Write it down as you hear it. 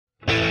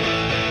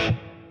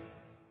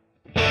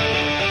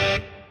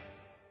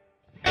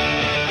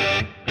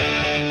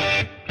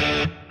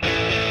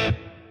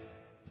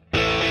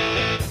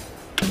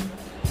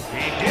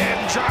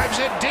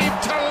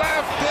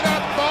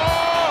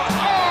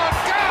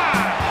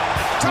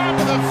top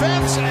of the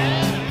fence.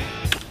 And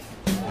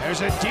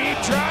there's a deep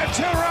drive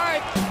to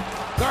right.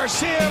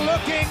 Garcia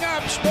looking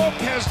up. Smoak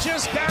has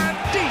just gone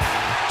deep.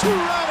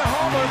 Two-run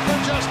homer for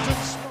Justin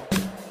Smoak.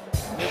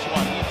 This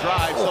one, he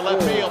drives to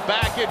left field.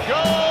 Back it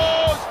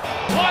goes.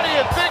 What do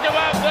you think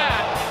about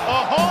that?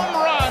 A home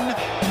run.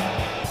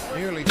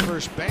 Nearly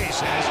first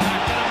base, and it's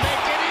not going to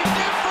make any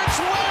difference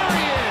where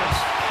he is.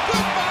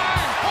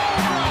 Goodbye,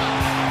 home run.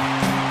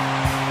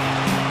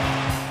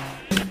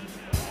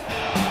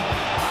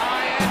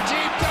 High and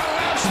deep to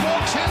left.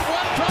 Smoak's hit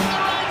one from the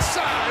right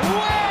side.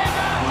 Way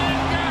back and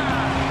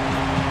gone.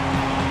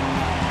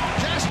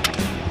 Just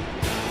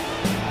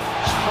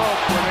Smoak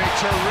with a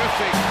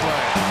terrific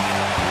play.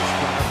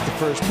 Up the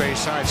first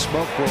base side.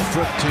 Smoak will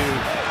flip to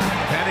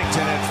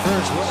Pennington at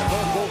first. What a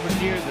bump over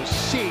near the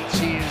seats.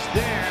 He is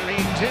there,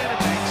 leans in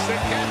and makes the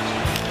catch.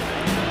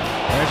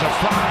 There's a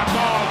fly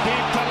ball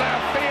deep to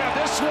left field.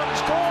 This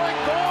one's going,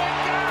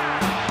 gone.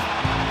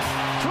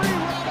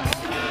 Three-run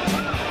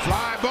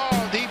fly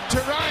ball deep to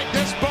right.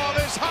 This ball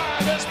is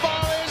high. This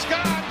ball is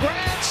gone.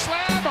 Grand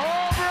slam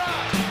home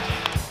run.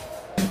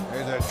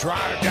 There's a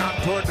drive down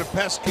toward the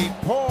pesky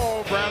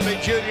pole. Brownlee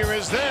Jr.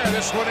 is there.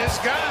 This one is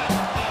gone.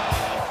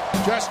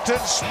 Justin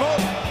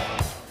Smoak.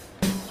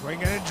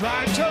 Swinging and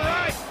drive to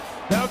right.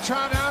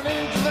 Beltran out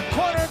into the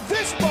corner.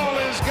 This ball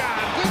is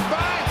gone.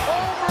 Goodbye,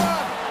 home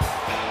run.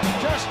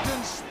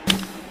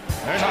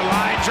 There's a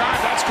line drive.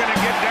 That's going to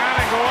get down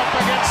and go up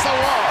against the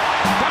wall.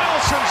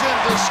 Donaldson's in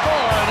to score,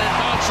 and it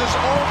bounces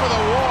over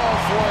the wall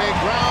for a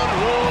ground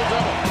rule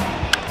double.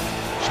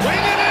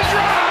 Swinging and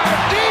drive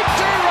deep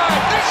to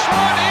right. This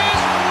one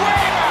is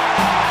way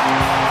back.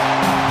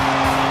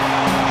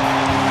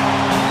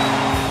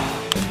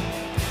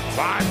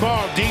 Fly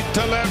ball deep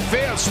to left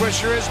field.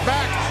 Swisher is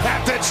back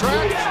at the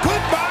track.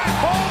 Goodbye,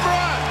 home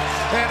run.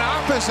 And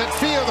opposite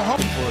field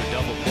home. For a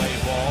double play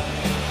ball.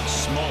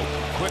 Smoak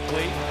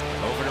quickly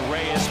over to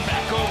Reyes,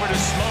 back over to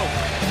Smoak.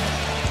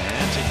 And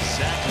that's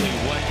exactly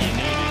what you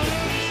needed.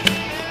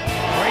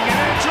 Bringing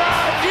in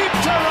drive deep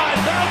to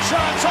right.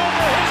 Beltran's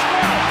over his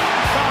right.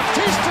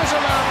 Bautista's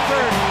around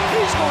third.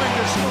 He's going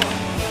to score.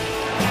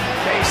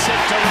 Base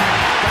hit to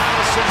right.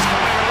 Donaldson's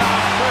coming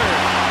around third.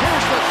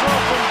 Here's the throw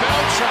from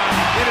Beltran.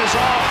 It is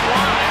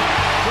offline.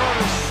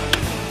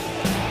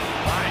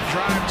 Line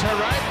drive to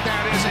right.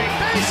 That is a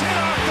base hit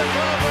off the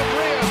glove of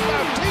Reyes.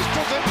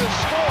 Bautista's in to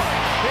score.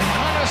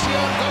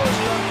 Encarnacion goes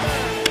to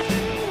third.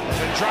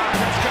 There's a drive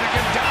that's going to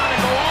get down and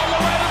go all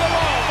the way to the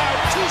wall.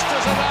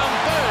 Bautista's around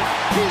third.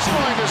 He's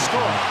going to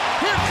score.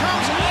 Here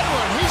comes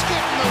Edwin. He's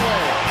getting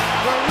away.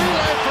 The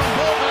relay from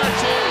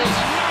Bogarts is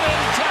not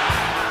in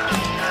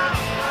time.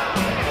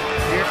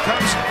 Here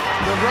comes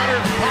the runner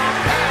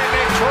Pompey.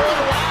 They throw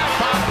it wide.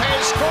 Pompey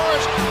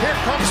scores. Here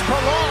comes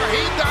Pilar.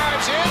 He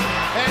dives in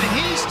and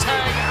he's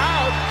tagged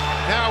out.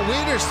 Now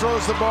Wieters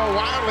throws the ball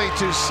wildly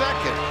to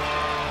second.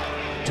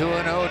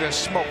 2-0 to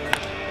Smoak.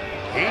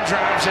 He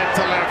drives it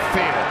to left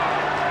field.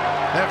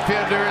 Left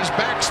fielder is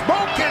back.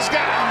 Smoak has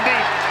gotten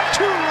deep.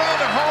 Two-run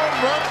home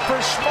run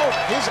for Smoak.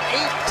 His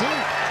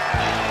 18th.